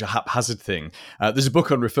very much a haphazard thing. There's a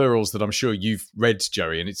book on referrals that I'm sure you've read,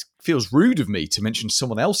 Joey, and it feels rude of me to mention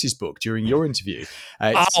someone else's book during your interview.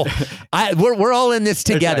 We're all in this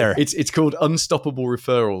together. Okay. It's called Unstoppable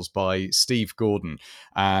Referrals by Steve Gordon.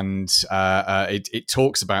 and it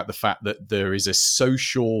talks about the fact that there is a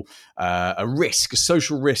social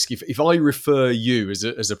risk. If I refer you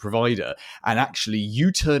as a provider, and actually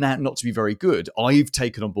you turn out not to be very good, I've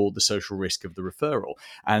taken on board the social risk of the referral.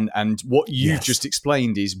 And what you've just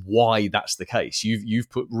explained is why that's the case. You've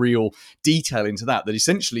put real detail into that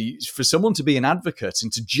essentially for someone to be an advocate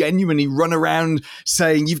and to genuinely run around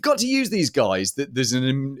saying you've got to use these guys, that there's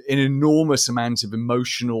an enormous amount of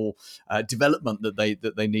emotional development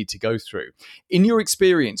that they need to go through. In your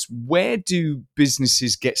experience, where do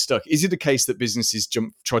businesses get stuck? Is it a case that businesses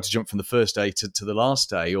try to jump from the first day to the last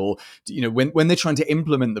day, or when they're trying to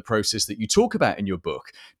implement the process that you talk about in your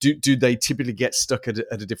book, do they typically get stuck at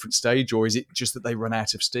a different stage, or is it just that they run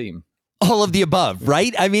out of steam? All of the above,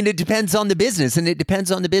 right? I mean, it depends on the business and it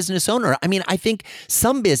depends on the business owner. I mean, I think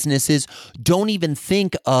some businesses don't even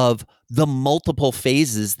think of the multiple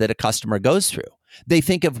phases that a customer goes through. They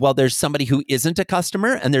think of, well, there's somebody who isn't a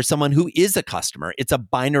customer and there's someone who is a customer. It's a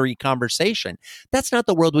binary conversation. That's not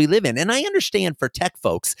the world we live in. And I understand for tech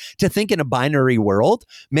folks to think in a binary world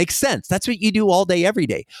makes sense. That's what you do all day, every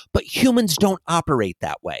day. But humans don't operate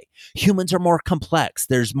that way. Humans are more complex.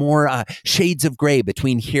 There's more shades of gray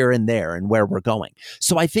between here and there and where we're going.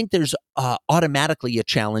 So I think there's automatically a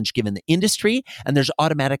challenge given the industry, and there's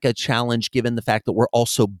automatic a challenge given the fact that we're all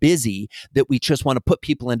so busy that we just want to put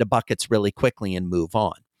people into buckets really quickly and move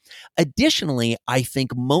on. Additionally, I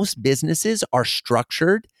think most businesses are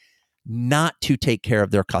structured not to take care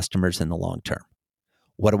of their customers in the long term.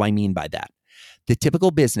 What do I mean by that? The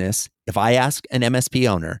typical business, if I ask an MSP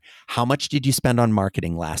owner, how much did you spend on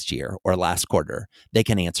marketing last year or last quarter? They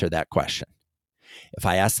can answer that question. If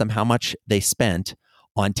I ask them how much they spent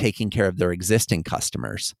on taking care of their existing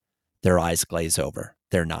customers, their eyes glaze over.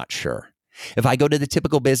 They're not sure. If I go to the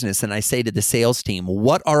typical business and I say to the sales team,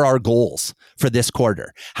 what are our goals for this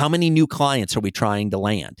quarter? How many new clients are we trying to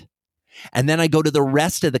land? And then I go to the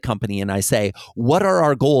rest of the company and I say, what are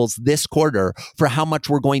our goals this quarter for how much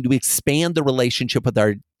we're going to expand the relationship with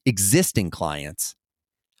our existing clients?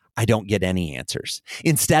 I don't get any answers.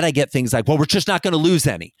 Instead, I get things like, well, we're just not going to lose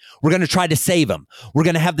any. We're going to try to save them. We're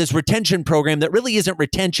going to have this retention program that really isn't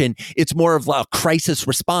retention. It's more of a crisis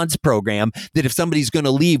response program that if somebody's going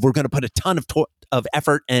to leave, we're going to put a ton of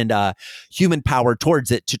effort and human power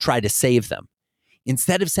towards it to try to save them.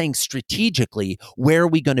 Instead of saying strategically, where are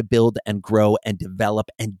we going to build and grow and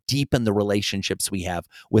develop and deepen the relationships we have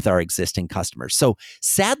with our existing customers? So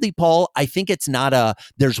sadly, Paul, I think it's not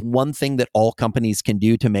there's one thing that all companies can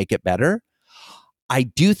do to make it better. I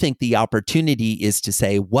do think the opportunity is to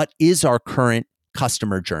say, what is our current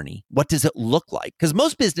customer journey? What does it look like? Because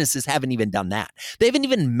most businesses haven't even done that. They haven't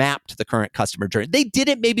even mapped the current customer journey. They did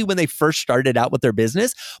it maybe when they first started out with their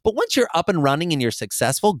business, but once you're up and running and you're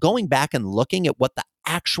successful, going back and looking at what the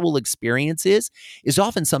actual experience is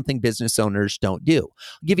often something business owners don't do.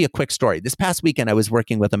 I'll give you a quick story. This past weekend, I was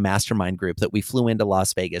working with a mastermind group that we flew into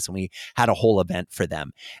Las Vegas and we had a whole event for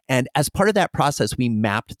them. And as part of that process, we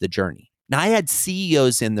mapped the journey. Now, I had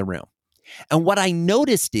CEOs in the room. And what I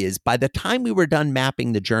noticed is by the time we were done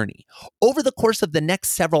mapping the journey, over the course of the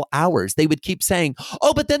next several hours, they would keep saying,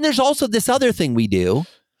 oh, but then there's also this other thing we do.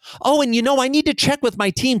 Oh, and I need to check with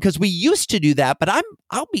my team because we used to do that, but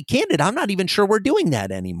I'll be candid, I'm not even sure we're doing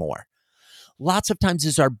that anymore. Lots of times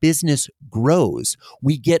as our business grows,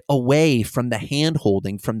 we get away from the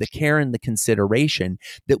hand-holding, from the care and the consideration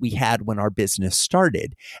that we had when our business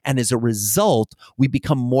started. And as a result, we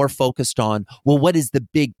become more focused on, well, what is the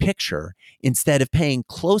big picture, instead of paying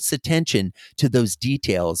close attention to those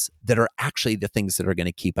details that are actually the things that are going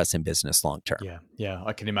to keep us in business long-term. Yeah,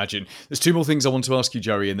 I can imagine. There's two more things I want to ask you,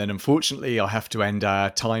 Joey, and then unfortunately I have to end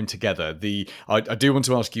our time together. I do want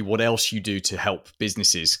to ask you what else you do to help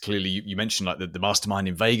businesses. Clearly, you mentioned like the mastermind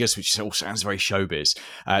in Vegas, which all sounds very showbiz.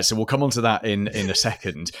 So we'll come on to that in a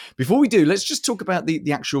second. Before we do, let's just talk about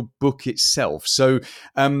the actual book itself. So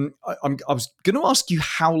I was going to ask you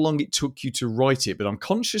how long it took you to write it, but I'm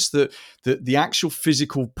conscious that the actual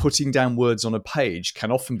physical putting down words on a page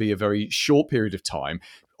can often be a very short period of time.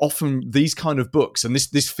 Often these kind of books, and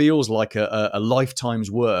this feels like a lifetime's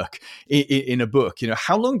work in a book.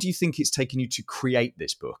 How long do you think it's taken you to create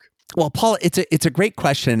this book? Well, Paul, it's a great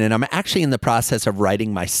question, and I'm actually in the process of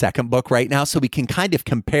writing my second book right now, so we can kind of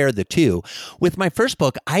compare the two. With my first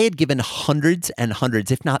book, I had given hundreds and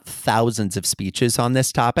hundreds, if not thousands of speeches on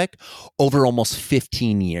this topic over almost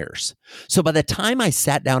 15 years. So by the time I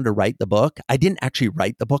sat down to write the book, I didn't actually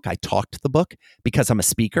write the book. I talked the book because I'm a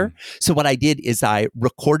speaker. So what I did is I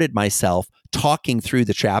recorded myself talking through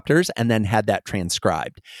the chapters and then had that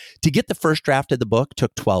transcribed. To get the first draft of the book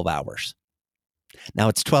took 12 hours. Now,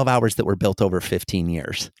 it's 12 hours that were built over 15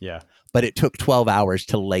 years. Yeah. but it took 12 hours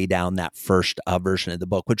to lay down that first version of the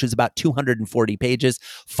book, which was about 240 pages.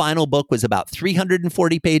 Final book was about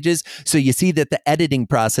 340 pages. So you see that the editing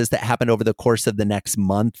process that happened over the course of the next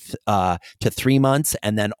month to 3 months,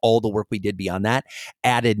 and then all the work we did beyond that,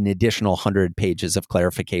 added an additional 100 pages of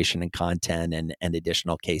clarification and content and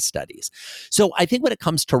additional case studies. So I think when it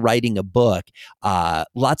comes to writing a book,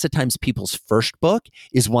 lots of times people's first book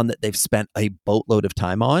is one that they've spent a boatload of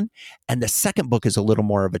time on, and the second book is a little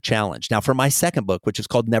more of a challenge. Now, for my second book, which is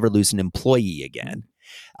called Never Lose an Employee Again,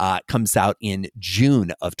 comes out in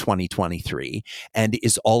June of 2023 and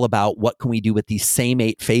is all about what can we do with these same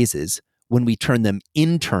 8 phases when we turn them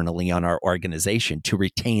internally on our organization to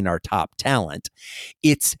retain our top talent.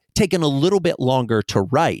 It's taken a little bit longer to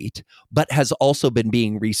write, but has also been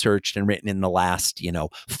being researched and written in the last,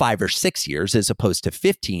 5 or 6 years as opposed to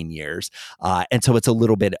 15 years. And so it's a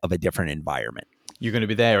little bit of a different environment. You're going to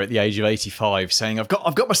be there at the age of 85 saying, I've got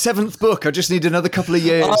my 7th book. I just need another couple of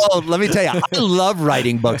years. Oh, let me tell you, I love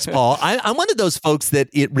writing books, Paul. I'm one of those folks that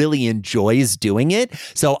it really enjoys doing it.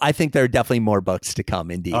 So I think there are definitely more books to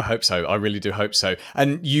come, indeed. I hope so. I really do hope so.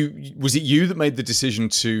 And was it you that made the decision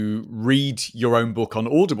to read your own book on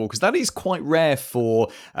Audible? Because that is quite rare for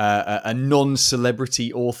a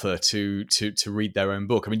non-celebrity author to read their own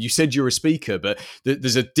book. I mean, you said you're a speaker, but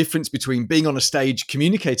there's a difference between being on a stage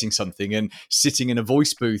communicating something and sitting in a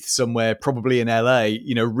voice booth somewhere, probably in LA,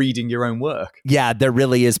 reading your own work. Yeah, there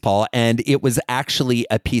really is, Paul. And it was actually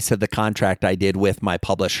a piece of the contract I did with my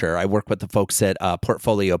publisher. I work with the folks at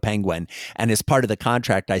Portfolio Penguin. And as part of the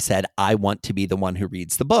contract, I said, I want to be the one who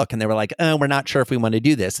reads the book. And they were like, we're not sure if we want to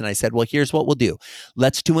do this. And I said, well, here's what we'll do.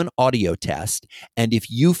 Let's do an audio test. And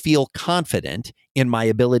if you feel confident in my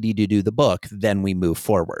ability to do the book, then we move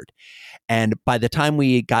forward. And by the time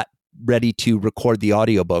we got ready to record the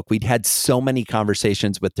audiobook, we'd had so many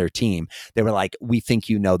conversations with their team. They were like, we think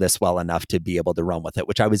you know this well enough to be able to run with it,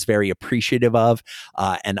 which I was very appreciative of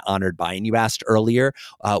and honored by. And you asked earlier,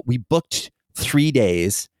 we booked 3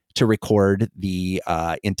 days to record the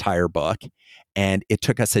entire book, and it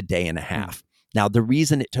took us a day and a half. Now, the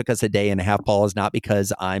reason it took us a day and a half, Paul, is not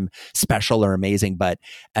because I'm special or amazing, but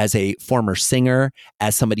as a former singer,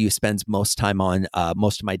 as somebody who spends most of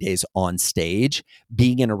my days on stage,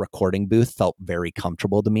 being in a recording booth felt very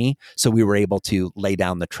comfortable to me. So we were able to lay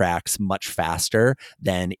down the tracks much faster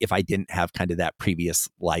than if I didn't have kind of that previous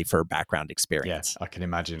life or background experience. Yes, I can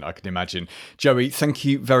imagine. Joey, thank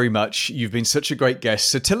you very much. You've been such a great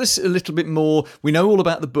guest. So tell us a little bit more. We know all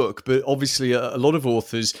about the book, but obviously a lot of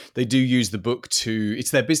authors, they do use the book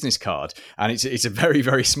it's their business card, and it's a very,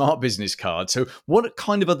 very smart business card. So what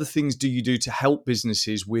kind of other things do you do to help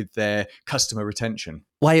businesses with their customer retention?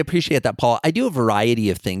 Well, I appreciate that, Paul. I do a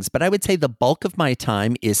variety of things, but I would say the bulk of my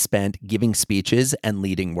time is spent giving speeches and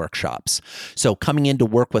leading workshops. So coming in to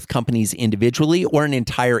work with companies individually or an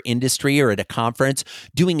entire industry or at a conference,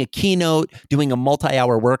 doing a keynote, doing a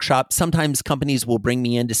multi-hour workshop. Sometimes companies will bring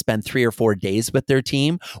me in to spend 3 or 4 days with their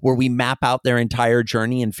team where we map out their entire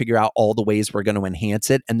journey and figure out all the ways we're going to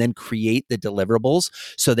enhance it and then create the deliverables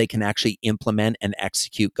so they can actually implement and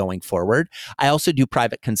execute going forward. I also do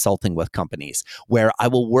private consulting with companies where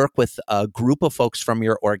I will work with a group of folks from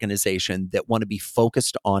your organization that want to be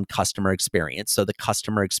focused on customer experience. So the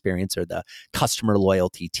customer experience or the customer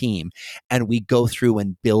loyalty team. And we go through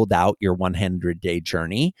and build out your 100-day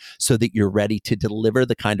journey so that you're ready to deliver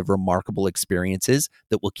the kind of remarkable experiences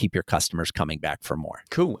that will keep your customers coming back for more.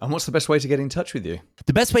 Cool. And what's the best way to get in touch with you?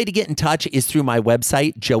 The best way to get in touch is through my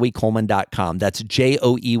website, joeycoleman.com. That's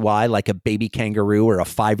Joey, like a baby kangaroo or a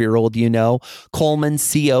 5-year-old, Coleman,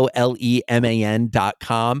 COLEMAN.com.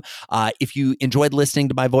 If you enjoyed listening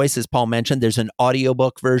to my voice, as Paul mentioned, there's an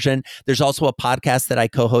audiobook version. There's also a podcast that I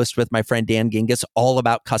co-host with my friend Dan Gingiss, all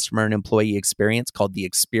about customer and employee experience, called the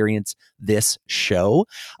Experience This Show,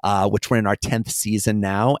 which we're in our 10th season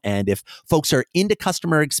now. And if folks are into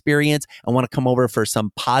customer experience and want to come over for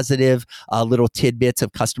some positive little tidbits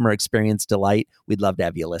of customer experience delight, we'd love to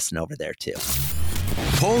have you listen over there too.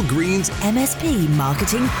 Paul Green's MSP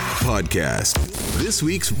Marketing Podcast. This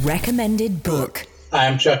week's recommended book. Hi,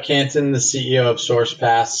 I'm Chuck Canton, the CEO of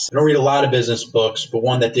SourcePass. I don't read a lot of business books, but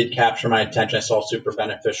one that did capture my attention, I saw super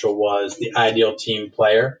beneficial, was The Ideal Team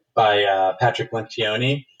Player by Patrick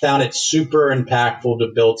Lencioni. Found it super impactful to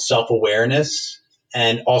build self-awareness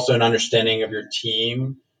and also an understanding of your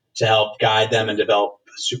team to help guide them and develop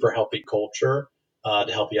a super healthy culture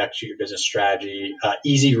to help you execute your business strategy.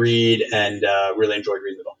 Easy read, and really enjoyed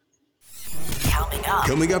reading the book.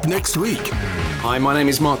 Coming up next week. Hi, my name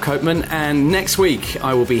is Mark Copeman, and next week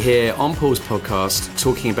I will be here on Paul's podcast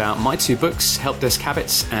talking about my 2 books, Help Desk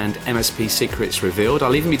Habits and MSP Secrets Revealed.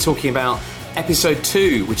 I'll even be talking about episode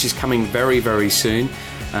 2, which is coming very, very soon,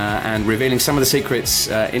 and revealing some of the secrets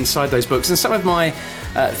inside those books and some of my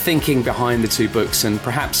thinking behind the 2 books, and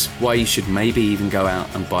perhaps why you should maybe even go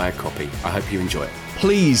out and buy a copy. I hope you enjoy it.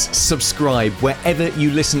 Please subscribe wherever you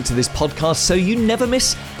listen to this podcast so you never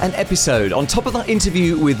miss an episode. On top of that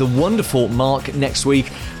interview with the wonderful Mark next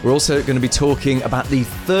week, we're also going to be talking about the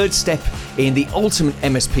 3rd step in the ultimate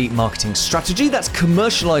MSP marketing strategy. That's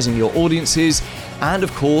commercializing your audiences. And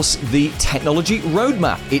of course, the technology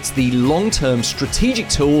roadmap. It's the long-term strategic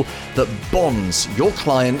tool that bonds your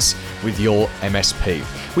clients with your MSP.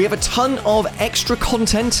 We have a ton of extra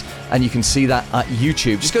content, and you can see that at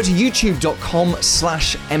YouTube. Just go to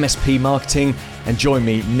youtube.com/MSP marketing and join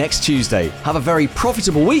me next Tuesday. Have a very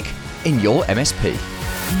profitable week in your MSP.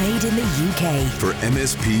 Made in the UK. For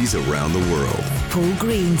MSPs around the world. Paul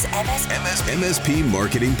Green's MSP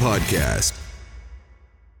Marketing Podcast.